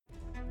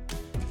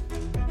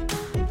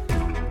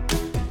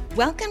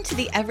Welcome to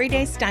the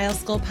Everyday Style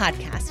School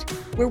podcast,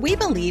 where we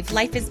believe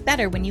life is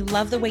better when you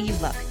love the way you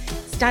look.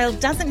 Style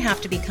doesn't have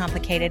to be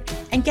complicated,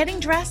 and getting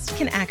dressed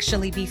can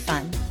actually be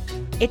fun.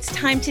 It's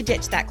time to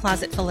ditch that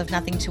closet full of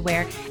nothing to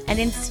wear and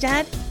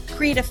instead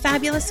create a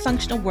fabulous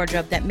functional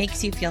wardrobe that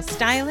makes you feel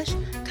stylish,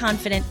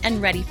 confident,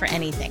 and ready for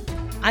anything.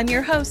 I'm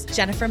your host,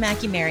 Jennifer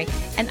McMurray,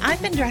 and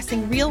I've been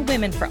dressing real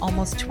women for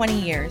almost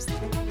 20 years.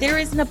 There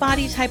isn't a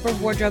body type or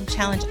wardrobe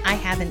challenge I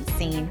haven't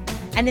seen.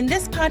 And in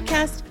this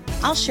podcast,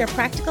 I'll share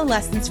practical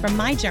lessons from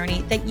my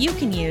journey that you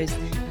can use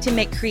to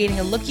make creating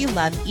a look you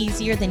love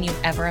easier than you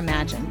ever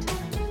imagined.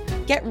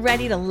 Get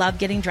ready to love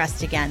getting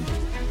dressed again.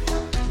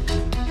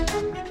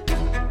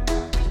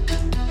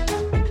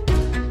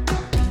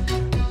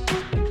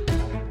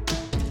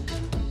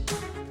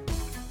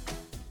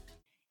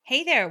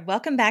 Hey there,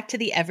 welcome back to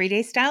the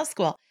Everyday Style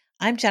School.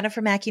 I'm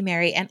Jennifer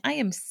McMurray, and I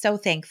am so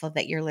thankful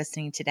that you're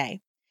listening today.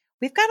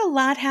 We've got a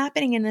lot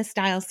happening in this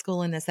style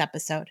school in this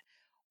episode.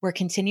 We're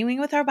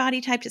continuing with our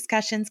body type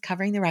discussions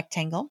covering the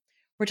rectangle.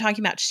 We're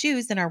talking about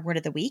shoes in our word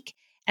of the week,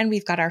 and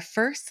we've got our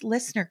first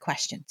listener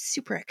question.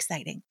 Super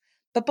exciting.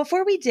 But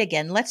before we dig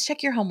in, let's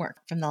check your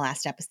homework from the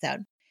last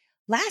episode.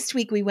 Last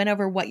week, we went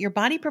over what your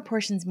body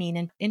proportions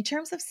mean in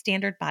terms of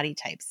standard body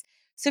types.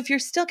 So if you're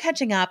still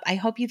catching up, I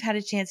hope you've had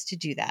a chance to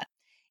do that.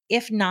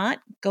 If not,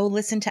 go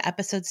listen to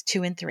episodes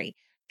 2 and 3.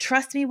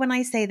 Trust me when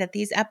I say that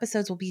these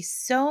episodes will be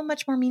so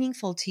much more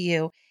meaningful to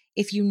you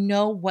if you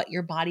know what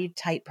your body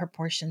type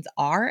proportions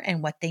are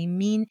and what they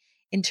mean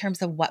in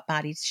terms of what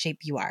body shape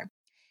you are.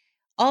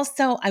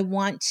 Also, I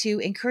want to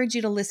encourage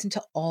you to listen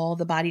to all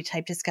the body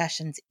type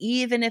discussions,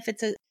 even if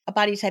it's a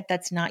body type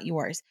that's not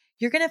yours.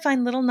 You're going to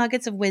find little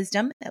nuggets of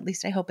wisdom, at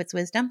least I hope it's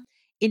wisdom,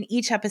 in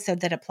each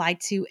episode that apply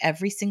to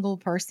every single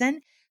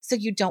person, so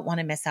you don't want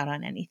to miss out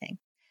on anything.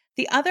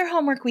 The other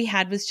homework we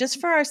had was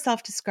just for our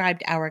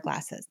self-described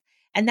hourglasses.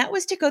 And that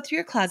was to go through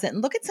your closet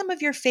and look at some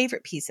of your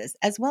favorite pieces,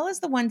 as well as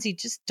the ones you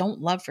just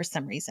don't love for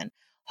some reason.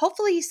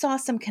 Hopefully you saw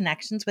some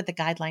connections with the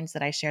guidelines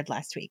that I shared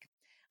last week.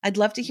 I'd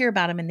love to hear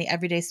about them in the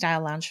Everyday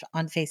Style Lounge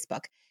on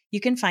Facebook. You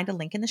can find a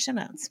link in the show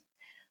notes.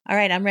 All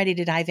right, I'm ready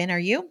to dive in. Are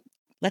you?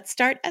 Let's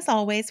start, as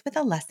always, with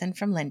a lesson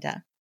from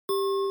Linda.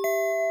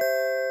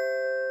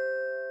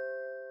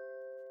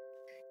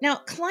 Now,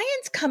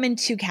 clients come in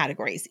two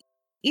categories.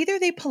 Either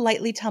they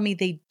politely tell me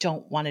they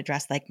don't want to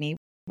dress like me,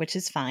 which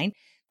is fine.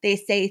 They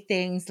say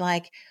things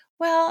like,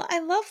 well,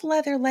 I love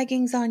leather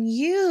leggings on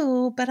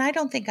you, but I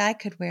don't think I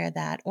could wear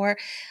that. Or,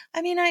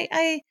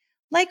 I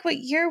like what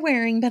you're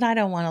wearing, but I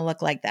don't want to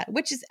look like that,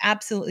 which is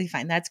absolutely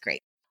fine. That's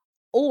great.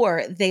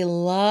 Or they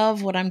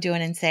love what I'm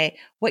doing and say,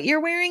 what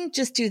you're wearing,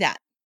 just do that.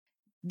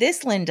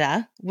 This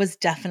Linda was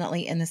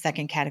definitely in the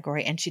second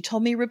category. And she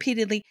told me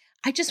repeatedly,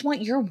 I just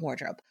want your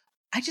wardrobe.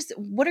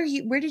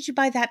 Where did you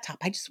buy that top?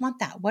 I just want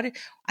that.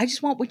 I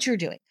just want what you're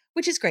doing,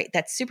 which is great.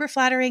 That's super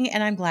flattering.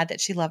 And I'm glad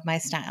that she loved my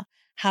style.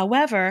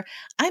 However,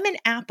 I'm an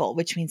apple,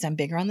 which means I'm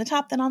bigger on the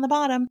top than on the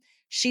bottom.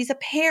 She's a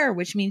pear,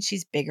 which means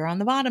she's bigger on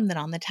the bottom than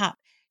on the top.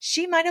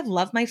 She might have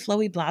loved my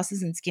flowy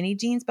blouses and skinny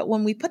jeans, but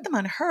when we put them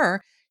on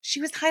her, she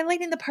was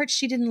highlighting the parts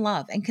she didn't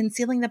love and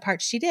concealing the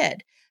parts she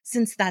did.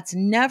 Since that's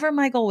never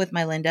my goal with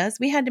my Lindas,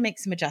 we had to make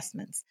some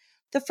adjustments.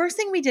 The first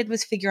thing we did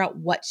was figure out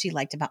what she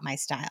liked about my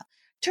style.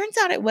 Turns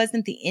out it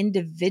wasn't the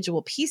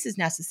individual pieces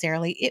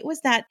necessarily. It was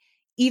that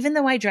even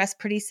though I dress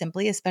pretty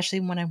simply, especially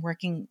when I'm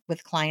working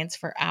with clients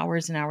for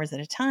hours and hours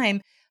at a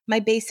time, my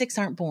basics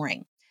aren't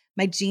boring.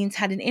 My jeans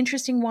had an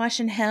interesting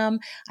wash and hem.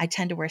 I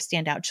tend to wear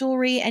standout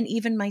jewelry, and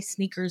even my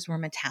sneakers were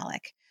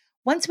metallic.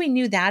 Once we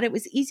knew that, it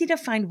was easy to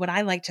find what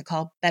I like to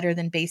call better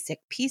than basic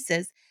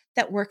pieces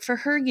that work for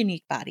her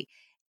unique body.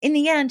 In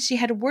the end, she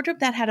had a wardrobe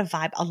that had a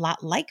vibe a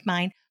lot like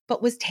mine,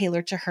 but was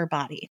tailored to her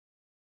body.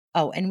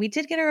 Oh, and we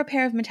did get her a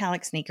pair of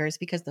metallic sneakers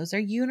because those are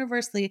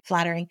universally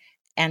flattering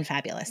and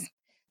fabulous.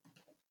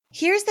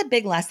 Here's the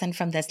big lesson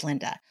from this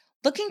Linda.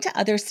 Looking to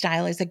other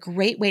style is a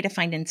great way to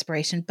find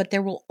inspiration, but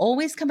there will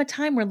always come a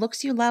time where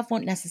looks you love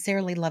won't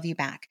necessarily love you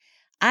back.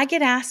 I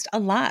get asked a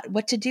lot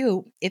what to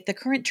do if the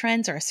current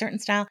trends or a certain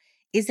style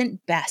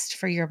isn't best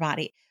for your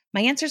body.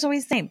 My answer is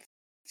always the same.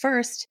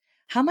 First,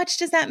 how much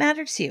does that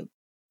matter to you?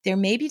 There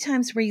may be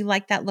times where you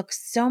like that look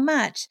so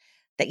much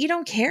that you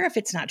don't care if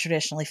it's not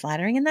traditionally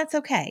flattering, and that's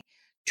okay.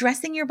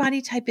 Dressing your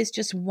body type is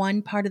just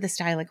one part of the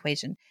style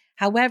equation.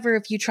 However,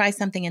 if you try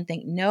something and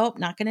think, nope,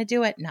 not going to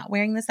do it, not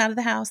wearing this out of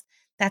the house,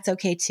 that's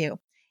okay too.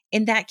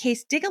 In that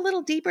case, dig a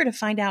little deeper to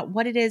find out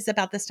what it is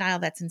about the style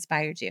that's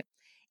inspired you.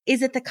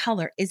 Is it the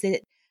color? Is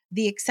it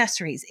the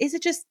accessories? Is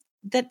it just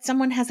that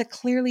someone has a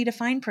clearly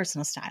defined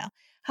personal style?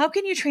 How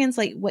can you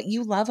translate what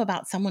you love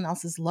about someone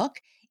else's look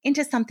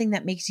into something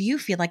that makes you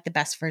feel like the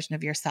best version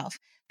of yourself?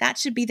 That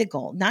should be the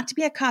goal, not to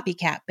be a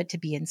copycat, but to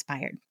be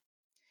inspired.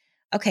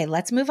 Okay,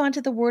 let's move on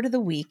to the word of the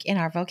week in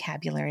our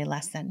vocabulary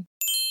lesson.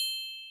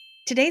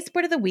 Today's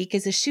word of the week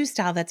is a shoe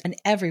style that's been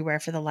everywhere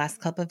for the last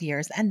couple of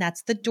years, and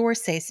that's the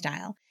Dorsay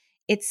style.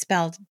 It's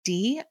spelled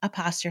D''ORSAY,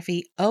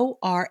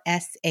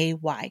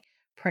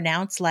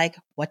 pronounced like,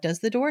 what does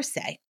the door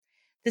say?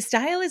 The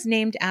style is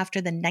named after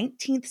the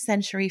 19th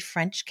century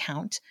French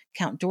Count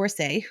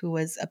d'Orsay, who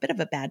was a bit of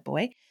a bad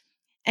boy,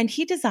 and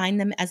he designed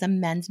them as a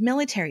men's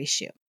military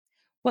shoe.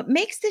 What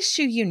makes this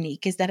shoe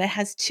unique is that it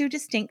has two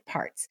distinct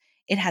parts.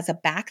 It has a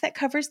back that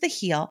covers the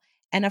heel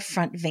and a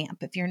front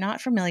vamp. If you're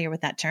not familiar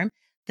with that term,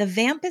 the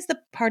vamp is the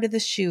part of the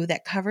shoe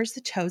that covers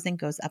the toes and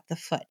goes up the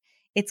foot.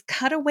 It's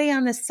cut away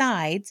on the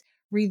sides,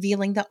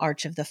 revealing the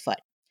arch of the foot.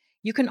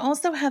 You can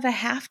also have a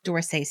half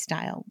D'Orsay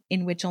style,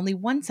 in which only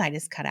one side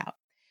is cut out.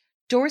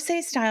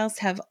 D'Orsay styles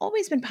have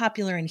always been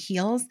popular in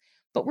heels,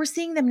 but we're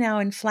seeing them now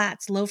in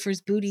flats, loafers,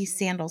 booties,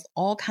 sandals,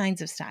 all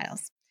kinds of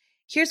styles.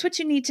 Here's what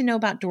you need to know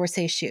about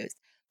D'Orsay shoes.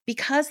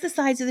 Because the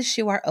sides of the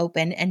shoe are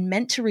open and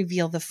meant to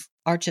reveal the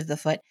arch of the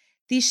foot,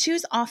 these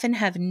shoes often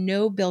have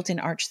no built-in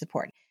arch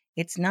support.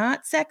 It's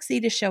not sexy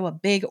to show a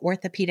big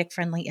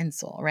orthopedic-friendly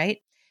insole, right?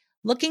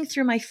 Looking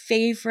through my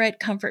favorite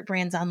comfort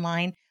brands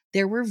online,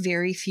 there were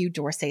very few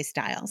D'Orsay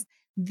styles.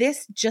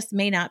 This just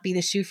may not be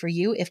the shoe for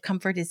you if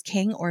comfort is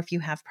king or if you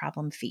have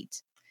problem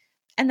feet.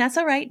 And that's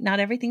all right. Not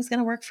everything's going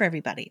to work for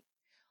everybody.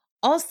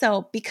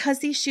 Also, because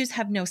these shoes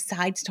have no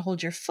sides to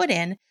hold your foot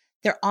in,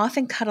 they're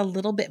often cut a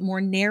little bit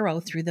more narrow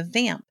through the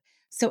vamp.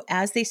 So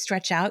as they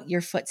stretch out,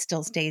 your foot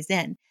still stays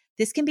in.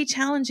 This can be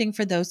challenging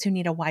for those who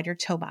need a wider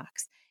toe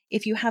box.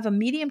 If you have a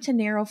medium to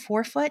narrow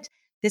forefoot,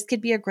 this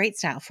could be a great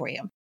style for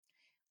you.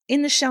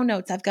 In the show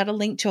notes, I've got a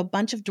link to a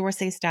bunch of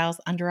D'Orsay styles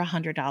under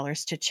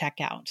 $100 to check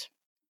out.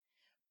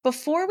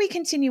 Before we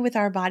continue with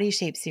our body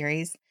shape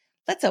series,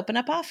 let's open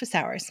up office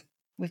hours.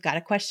 We've got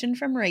a question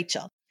from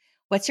Rachel.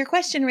 What's your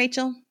question,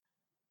 Rachel?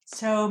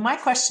 So my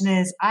question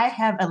is, I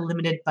have a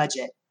limited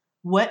budget.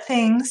 What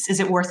things is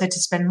it worth it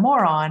to spend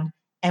more on,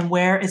 and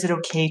where is it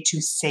okay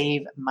to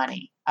save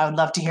money? I would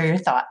love to hear your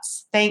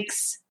thoughts.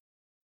 Thanks.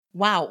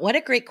 Wow, what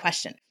a great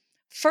question.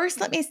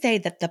 First, let me say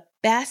that the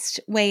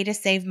best way to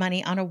save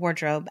money on a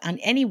wardrobe, on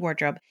any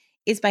wardrobe,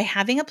 is by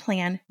having a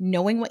plan,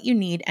 knowing what you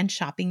need, and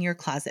shopping your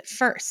closet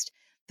first.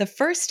 The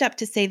first step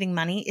to saving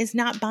money is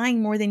not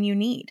buying more than you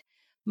need.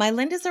 My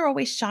Lindas are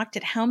always shocked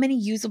at how many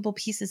usable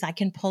pieces I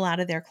can pull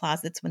out of their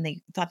closets when they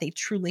thought they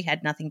truly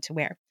had nothing to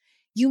wear.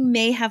 You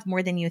may have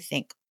more than you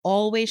think.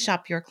 Always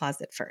shop your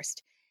closet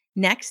first.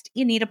 Next,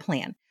 you need a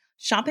plan.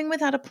 Shopping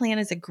without a plan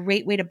is a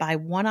great way to buy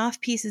one-off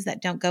pieces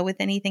that don't go with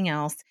anything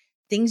else,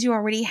 things you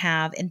already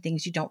have, and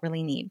things you don't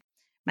really need.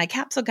 My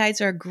capsule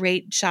guides are a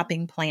great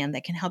shopping plan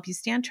that can help you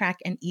stay on track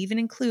and even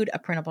include a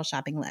printable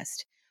shopping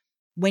list.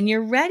 When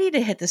you're ready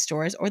to hit the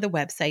stores or the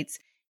websites,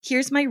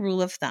 here's my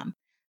rule of thumb.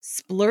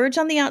 Splurge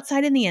on the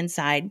outside and the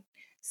inside,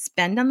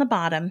 spend on the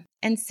bottom,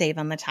 and save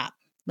on the top.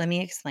 Let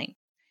me explain.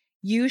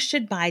 You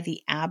should buy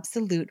the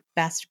absolute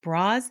best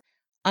bras,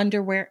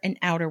 underwear, and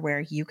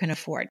outerwear you can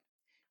afford.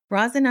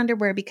 Bras and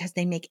underwear because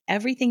they make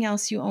everything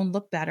else you own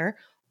look better,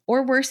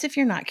 or worse if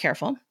you're not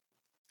careful.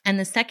 And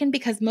the second,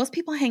 because most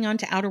people hang on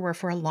to outerwear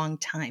for a long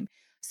time.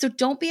 So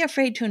don't be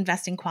afraid to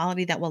invest in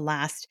quality that will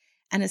last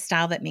and a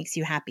style that makes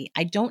you happy.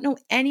 I don't know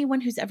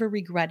anyone who's ever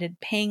regretted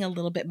paying a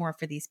little bit more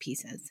for these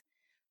pieces.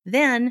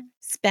 Then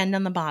spend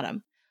on the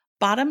bottom.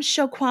 Bottoms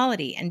show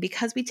quality, and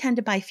because we tend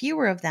to buy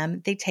fewer of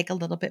them, they take a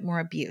little bit more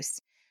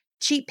abuse.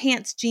 Cheap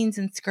pants, jeans,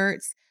 and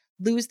skirts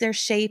lose their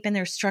shape and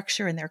their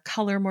structure and their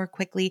color more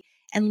quickly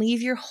and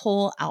leave your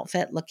whole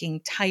outfit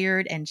looking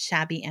tired and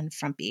shabby and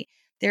frumpy.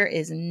 There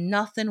is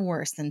nothing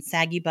worse than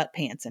saggy butt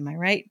pants, am I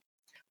right?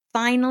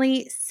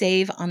 Finally,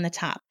 save on the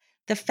top.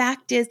 The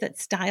fact is that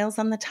styles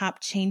on the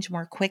top change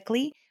more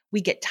quickly.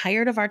 We get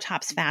tired of our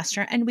tops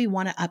faster and we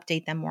want to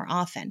update them more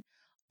often.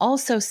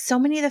 Also, so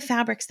many of the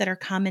fabrics that are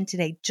common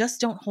today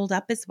just don't hold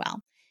up as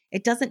well.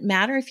 It doesn't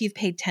matter if you've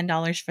paid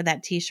 $10 for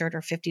that t-shirt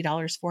or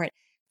 $50 for it.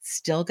 It's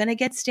still going to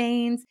get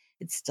stains.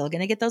 It's still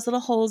going to get those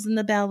little holes in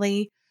the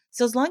belly.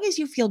 So as long as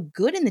you feel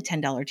good in the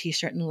 $10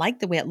 t-shirt and like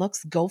the way it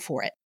looks, go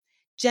for it.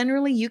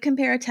 Generally, you can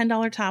pair a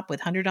 $10 top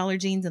with $100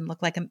 jeans and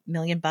look like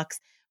 $1,000,000,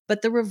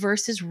 but the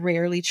reverse is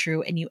rarely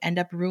true and you end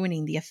up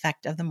ruining the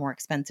effect of the more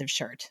expensive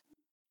shirt.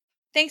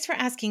 Thanks for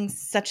asking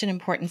such an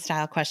important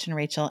style question,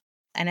 Rachel.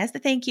 And as a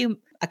thank you,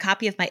 a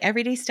copy of my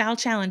Everyday Style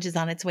Challenge is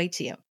on its way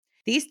to you.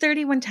 These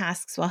 31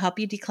 tasks will help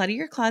you declutter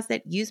your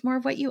closet, use more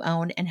of what you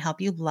own, and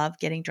help you love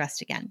getting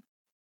dressed again.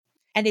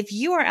 And if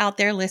you are out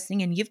there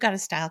listening and you've got a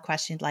style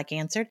question you'd like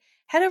answered,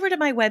 head over to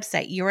my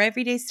website,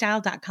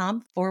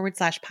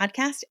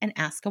 youreverydaystyle.com/podcast and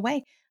ask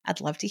away.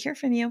 I'd love to hear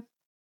from you.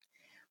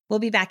 We'll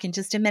be back in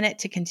just a minute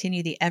to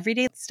continue the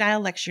Everyday Style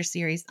lecture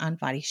series on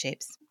body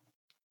shapes.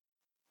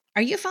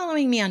 Are you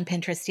following me on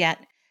Pinterest yet?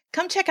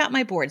 Come check out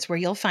my boards where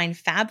you'll find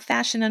fab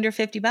fashion under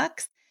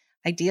 $50,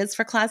 ideas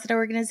for closet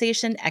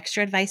organization,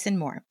 extra advice, and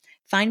more.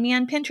 Find me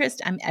on Pinterest.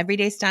 I'm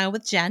Everyday Style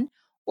with Jen,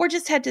 or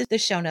just head to the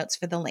show notes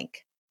for the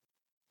link.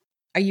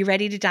 Are you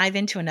ready to dive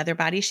into another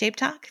body shape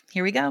talk?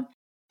 Here we go.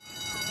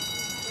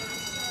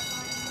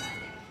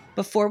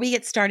 Before we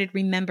get started,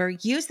 remember,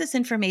 use this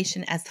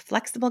information as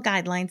flexible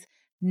guidelines,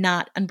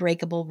 not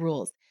unbreakable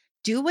rules.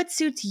 Do what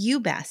suits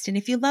you best, and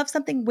if you love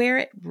something, wear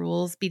it.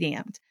 Rules be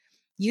damned.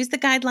 Use the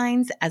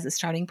guidelines as a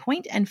starting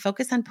point and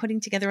focus on putting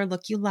together a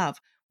look you love,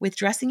 with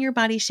dressing your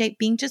body shape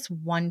being just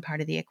one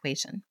part of the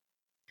equation.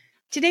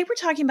 Today, we're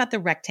talking about the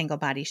rectangle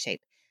body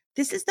shape.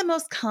 This is the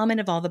most common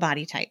of all the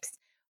body types.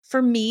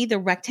 For me, the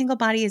rectangle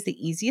body is the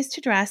easiest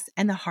to dress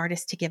and the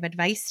hardest to give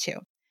advice to.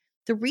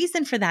 The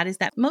reason for that is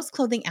that most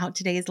clothing out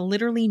today is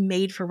literally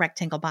made for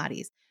rectangle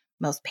bodies.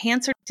 Most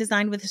pants are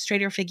designed with a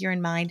straighter figure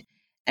in mind,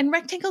 and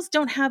rectangles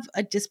don't have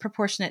a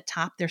disproportionate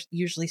top they're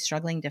usually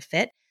struggling to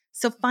fit.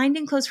 So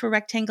finding clothes for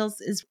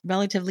rectangles is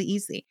relatively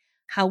easy.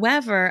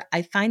 However,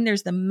 I find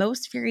there's the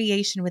most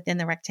variation within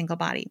the rectangle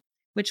body,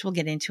 which we'll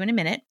get into in a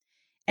minute.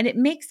 And it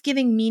makes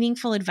giving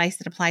meaningful advice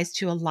that applies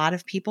to a lot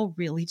of people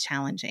really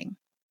challenging.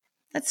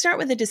 Let's start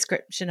with a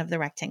description of the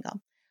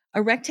rectangle.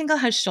 A rectangle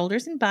has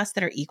shoulders and bust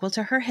that are equal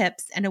to her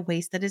hips and a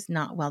waist that is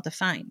not well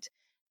defined.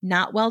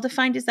 Not well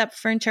defined is up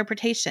for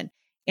interpretation.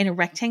 In a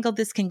rectangle,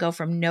 this can go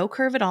from no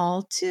curve at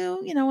all to,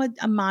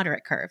 a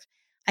moderate curve.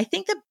 I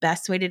think the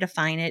best way to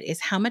define it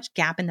is how much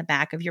gap in the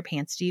back of your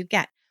pants do you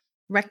get.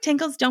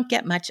 Rectangles don't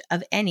get much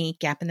of any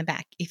gap in the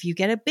back. If you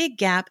get a big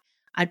gap,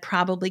 I'd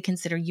probably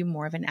consider you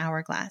more of an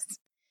hourglass.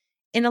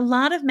 In a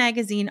lot of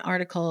magazine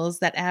articles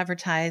that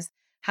advertise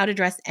how to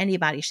dress any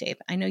body shape,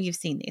 I know you've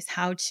seen these,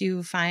 how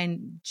to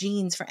find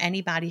jeans for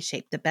any body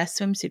shape, the best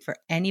swimsuit for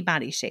any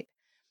body shape.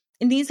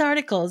 In these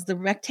articles, the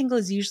rectangle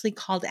is usually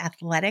called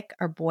athletic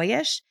or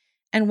boyish.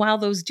 And while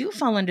those do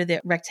fall under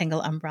the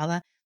rectangle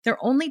umbrella,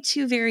 they're only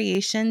two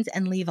variations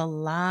and leave a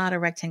lot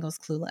of rectangles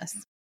clueless.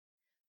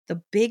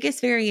 The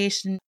biggest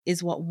variation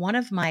is what one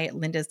of my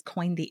Lindas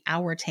coined the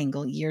hour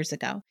tangle years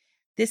ago.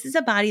 This is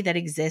a body that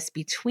exists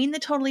between the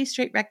totally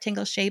straight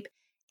rectangle shape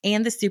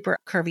and the super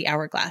curvy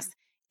hourglass.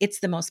 It's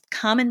the most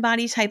common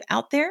body type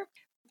out there.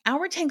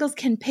 Hour tangles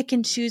can pick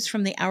and choose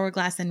from the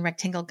hourglass and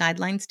rectangle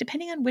guidelines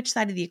depending on which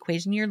side of the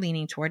equation you're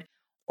leaning toward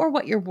or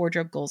what your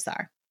wardrobe goals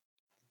are.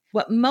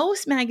 What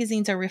most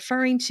magazines are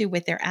referring to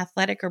with their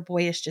athletic or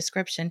boyish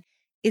description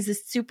is a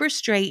super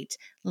straight,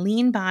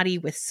 lean body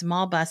with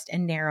small bust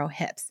and narrow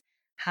hips.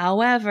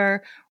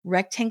 However,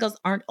 rectangles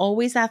aren't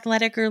always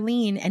athletic or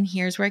lean, and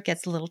here's where it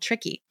gets a little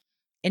tricky.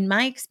 In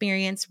my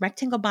experience,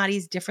 rectangle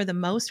bodies differ the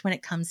most when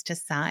it comes to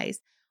size.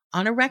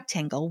 On a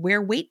rectangle,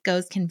 where weight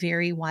goes can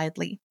vary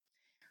widely.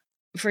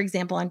 For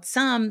example, on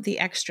some, the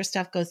extra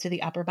stuff goes to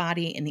the upper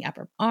body and the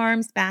upper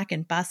arms, back,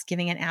 and bust,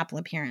 giving an apple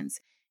appearance.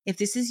 If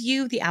this is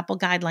you, the apple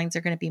guidelines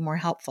are going to be more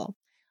helpful.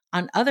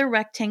 On other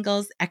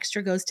rectangles,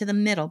 extra goes to the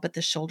middle, but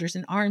the shoulders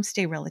and arms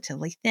stay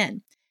relatively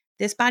thin.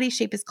 This body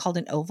shape is called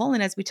an oval,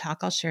 and as we talk,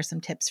 I'll share some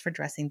tips for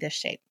dressing this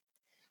shape.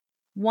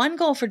 One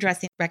goal for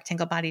dressing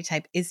rectangle body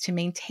type is to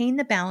maintain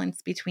the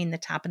balance between the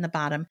top and the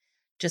bottom,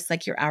 just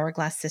like your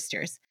hourglass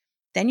sisters.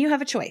 Then you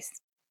have a choice.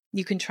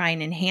 You can try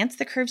and enhance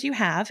the curves you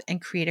have and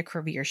create a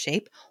curvier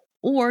shape,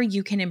 or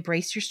you can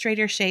embrace your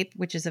straighter shape,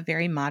 which is a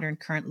very modern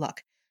current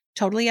look.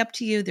 Totally up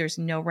to you. There's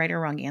no right or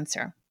wrong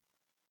answer.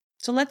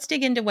 So let's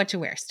dig into what to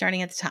wear,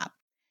 starting at the top.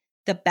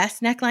 The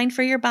best neckline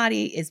for your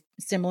body is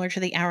similar to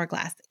the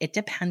hourglass. It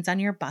depends on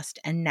your bust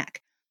and neck.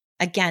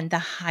 Again, the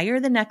higher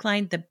the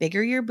neckline, the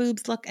bigger your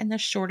boobs look and the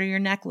shorter your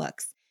neck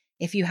looks.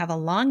 If you have a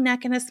long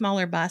neck and a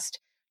smaller bust,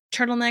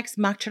 turtlenecks,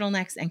 mock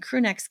turtlenecks, and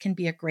crew necks can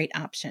be a great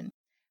option.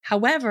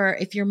 However,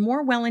 if you're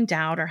more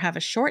well-endowed or have a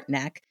short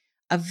neck,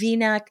 a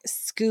V-neck,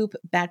 scoop,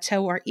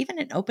 bateau, or even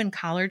an open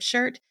collared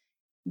shirt,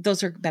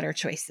 those are better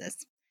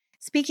choices.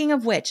 Speaking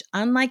of which,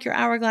 unlike your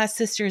hourglass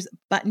sisters,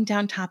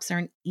 button-down tops are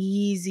an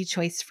easy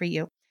choice for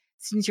you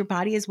since your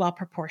body is well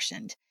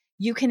proportioned.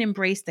 You can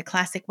embrace the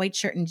classic white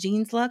shirt and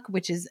jeans look,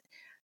 which is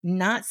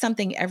not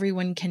something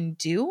everyone can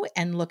do,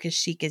 and look as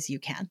chic as you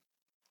can.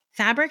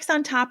 Fabrics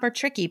on top are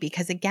tricky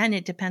because, again,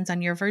 it depends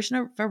on your version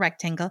of a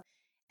rectangle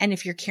and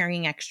if you're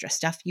carrying extra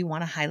stuff you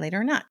want to highlight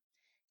or not.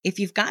 If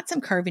you've got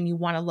some curve and you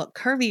want to look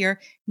curvier,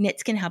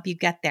 knits can help you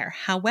get there.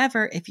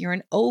 However, if you're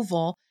an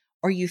oval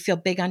or you feel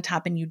big on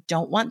top and you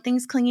don't want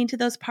things clinging to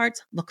those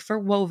parts, look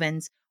for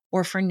wovens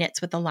or for knits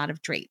with a lot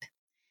of drape.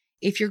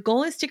 If your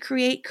goal is to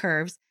create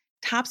curves,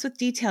 tops with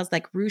details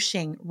like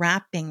ruching,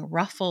 wrapping,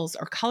 ruffles,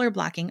 or color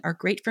blocking are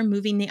great for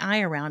moving the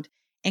eye around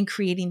and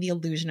creating the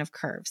illusion of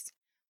curves.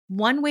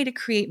 One way to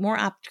create more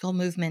optical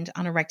movement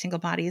on a rectangle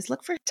body is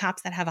look for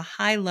tops that have a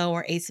high-low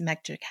or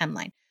asymmetric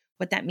hemline.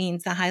 What that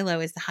means, the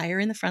high-low is higher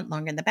in the front,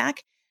 longer in the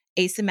back.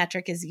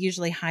 Asymmetric is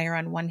usually higher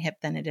on one hip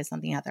than it is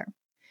on the other.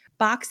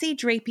 Boxy,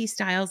 drapey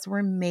styles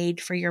were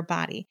made for your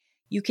body.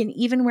 You can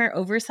even wear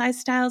oversized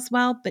styles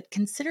well, but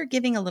consider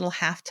giving a little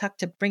half tuck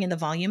to bring in the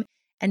volume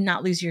and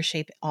not lose your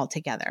shape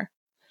altogether.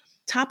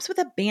 Tops with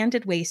a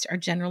banded waist are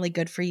generally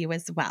good for you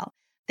as well.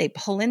 They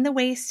pull in the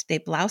waist, they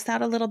blouse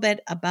out a little bit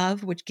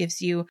above, which gives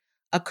you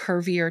a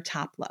curvier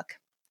top look.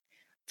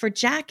 For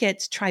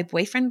jackets, try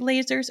boyfriend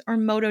blazers or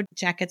moto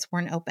jackets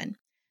worn open.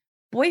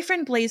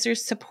 Boyfriend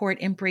blazers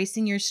support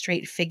embracing your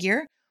straight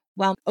figure,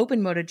 while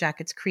open moto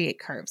jackets create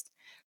curves.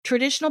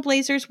 Traditional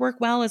blazers work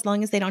well as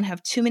long as they don't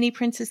have too many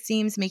princess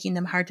seams, making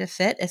them hard to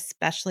fit,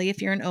 especially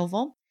if you're an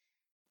oval.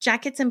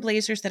 Jackets and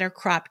blazers that are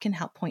cropped can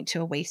help point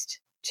to a waist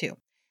too.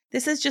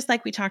 This is just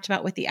like we talked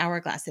about with the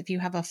hourglass. If you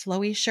have a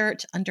flowy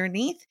shirt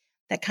underneath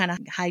that kind of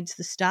hides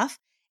the stuff,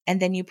 and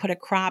then you put a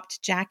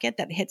cropped jacket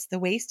that hits the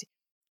waist,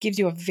 gives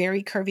you a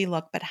very curvy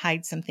look, but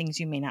hides some things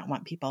you may not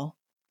want people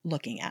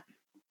looking at.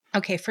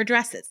 Okay, for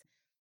dresses,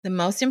 the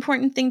most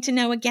important thing to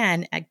know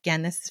again,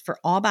 this is for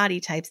all body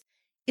types,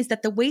 is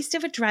that the waist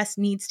of a dress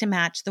needs to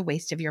match the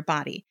waist of your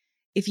body.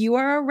 If you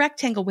are a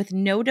rectangle with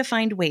no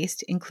defined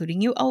waist,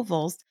 including you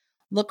ovals,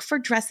 look for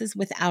dresses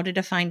without a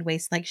defined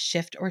waist like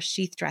shift or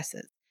sheath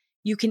dresses.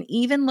 You can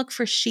even look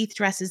for sheath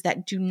dresses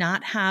that do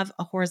not have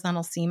a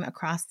horizontal seam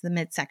across the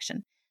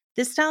midsection.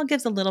 This style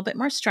gives a little bit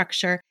more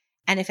structure,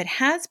 and if it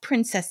has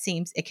princess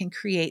seams, it can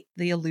create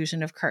the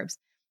illusion of curves.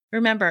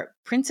 Remember,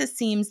 princess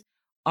seams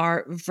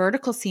are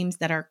vertical seams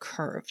that are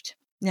curved.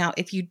 Now,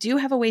 if you do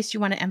have a waist you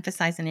want to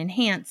emphasize and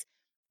enhance,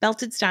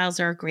 belted styles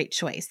are a great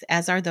choice,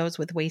 as are those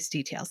with waist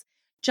details.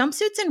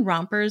 Jumpsuits and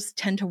rompers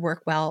tend to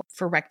work well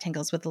for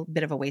rectangles with a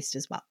bit of a waist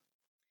as well.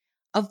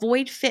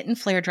 Avoid fit and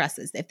flare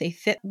dresses. If they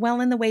fit well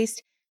in the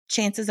waist,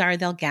 chances are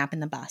they'll gap in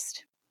the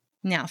bust.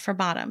 Now, for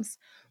bottoms.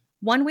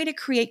 One way to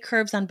create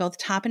curves on both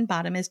top and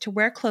bottom is to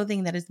wear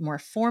clothing that is more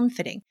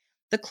form-fitting.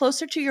 The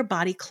closer to your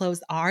body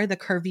clothes are, the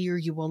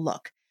curvier you will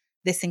look.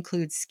 This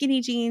includes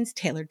skinny jeans,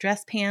 tailored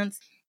dress pants.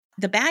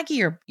 The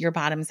baggier your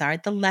bottoms are,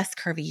 the less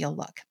curvy you'll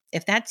look.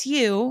 If that's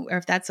you, or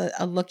if that's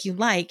a look you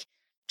like,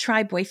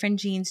 try boyfriend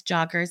jeans,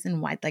 joggers,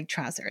 and wide-leg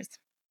trousers.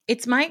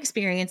 It's my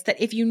experience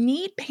that if you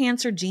need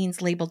pants or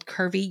jeans labeled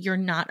curvy, you're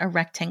not a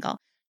rectangle.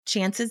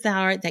 Chances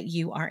are that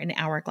you are an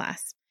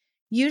hourglass.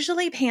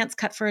 Usually pants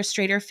cut for a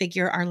straighter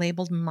figure are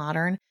labeled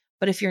modern,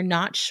 but if you're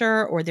not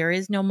sure or there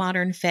is no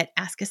modern fit,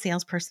 ask a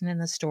salesperson in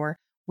the store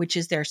which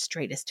is their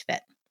straightest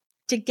fit.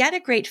 To get a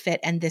great fit,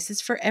 and this is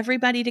for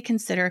everybody to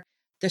consider,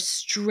 the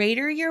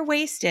straighter your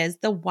waist is,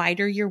 the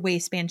wider your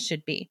waistband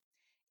should be.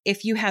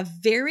 If you have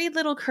very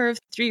little curve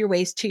through your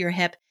waist to your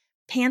hip,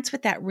 pants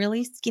with that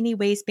really skinny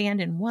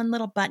waistband and one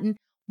little button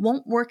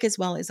won't work as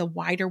well as a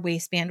wider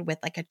waistband with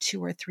like a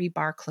 2 or 3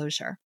 bar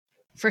closure.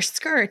 For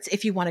skirts,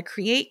 if you want to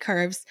create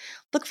curves,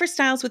 look for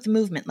styles with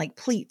movement like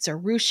pleats or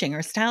ruching,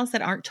 or styles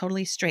that aren't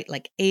totally straight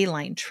like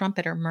A-line,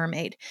 trumpet, or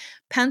mermaid.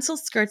 Pencil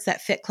skirts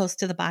that fit close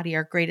to the body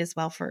are great as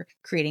well for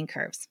creating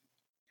curves.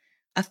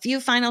 A few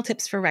final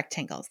tips for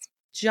rectangles.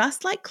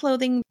 Just like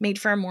clothing made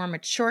for a more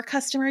mature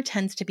customer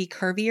tends to be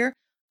curvier,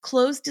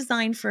 clothes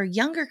designed for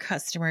younger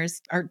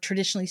customers are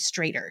traditionally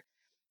straighter.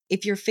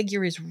 If your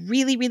figure is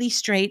really, really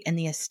straight and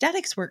the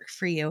aesthetics work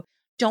for you,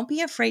 don't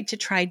be afraid to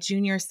try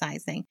junior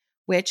sizing,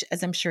 which,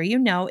 as I'm sure you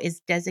know,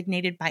 is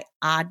designated by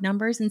odd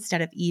numbers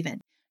instead of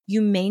even.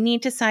 You may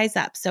need to size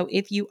up. So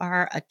if you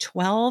are a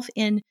 12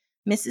 in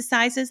Mrs.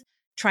 sizes,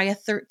 try a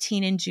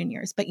 13 in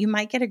juniors, but you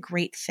might get a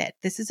great fit.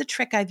 This is a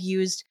trick I've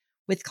used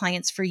with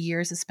clients for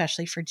years,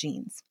 especially for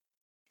jeans.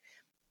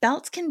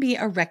 Belts can be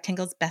a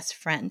rectangle's best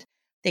friend.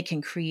 They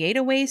can create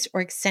a waist or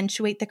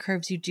accentuate the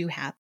curves you do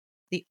have.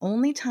 The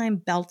only time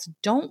belts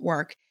don't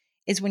work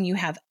is when you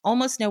have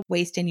almost no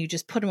waist and you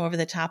just put them over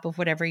the top of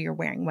whatever you're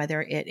wearing, whether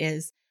it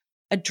is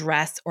a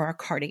dress or a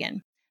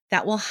cardigan.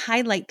 That will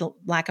highlight the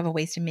lack of a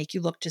waist and make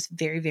you look just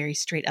very, very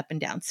straight up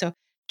and down. So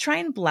try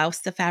and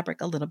blouse the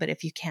fabric a little bit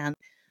if you can.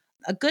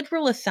 A good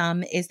rule of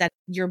thumb is that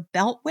your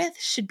belt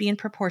width should be in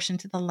proportion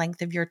to the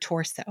length of your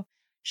torso.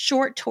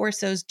 Short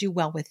torsos do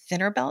well with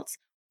thinner belts,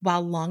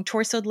 while long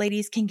torsoed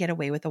ladies can get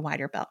away with a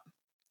wider belt.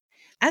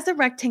 As a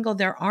rectangle,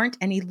 there aren't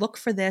any look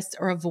for this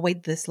or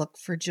avoid this look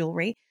for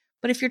jewelry,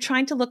 but if you're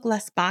trying to look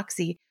less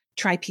boxy,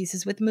 try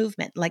pieces with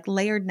movement, like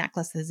layered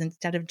necklaces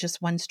instead of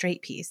just one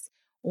straight piece,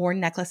 or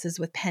necklaces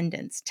with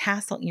pendants,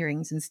 tassel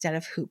earrings instead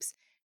of hoops.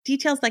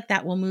 Details like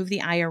that will move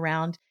the eye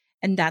around,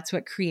 and that's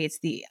what creates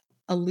the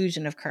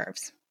illusion of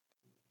curves.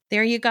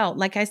 There you go.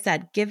 Like I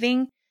said,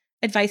 giving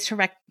advice for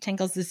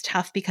rectangles is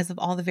tough because of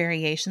all the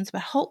variations,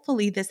 but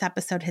hopefully this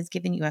episode has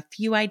given you a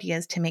few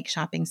ideas to make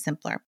shopping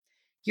simpler.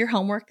 Your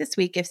homework this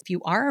week, if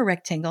you are a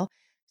rectangle,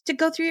 to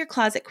go through your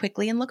closet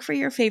quickly and look for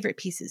your favorite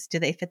pieces. Do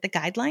they fit the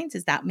guidelines?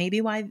 Is that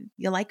maybe why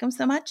you like them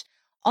so much?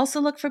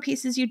 Also look for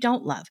pieces you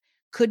don't love.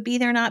 Could be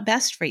they're not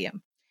best for you.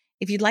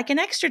 If you'd like an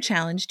extra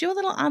challenge, do a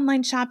little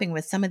online shopping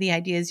with some of the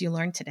ideas you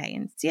learned today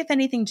and see if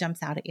anything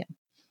jumps out at you.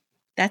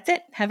 That's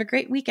it. Have a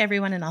great week,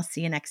 everyone, and I'll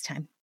see you next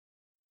time.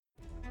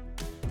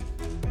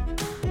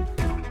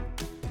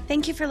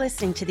 Thank you for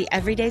listening to the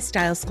Everyday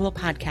Style School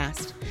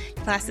podcast.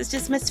 Class is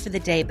dismissed for the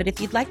day, but if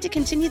you'd like to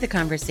continue the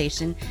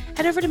conversation,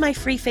 head over to my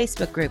free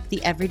Facebook group,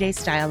 The Everyday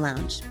Style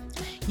Lounge.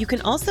 You can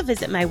also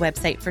visit my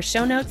website for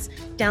show notes,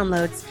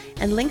 downloads,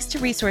 and links to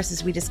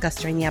resources we discussed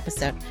during the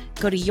episode.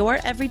 Go to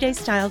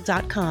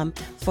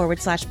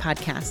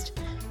youreverydaystyle.com/podcast.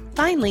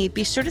 Finally,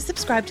 be sure to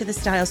subscribe to the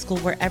Style School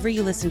wherever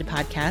you listen to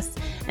podcasts.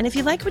 And if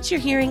you like what you're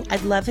hearing,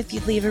 I'd love if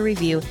you'd leave a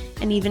review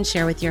and even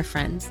share with your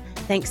friends.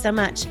 Thanks so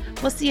much.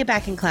 We'll see you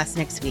back in class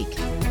next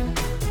week.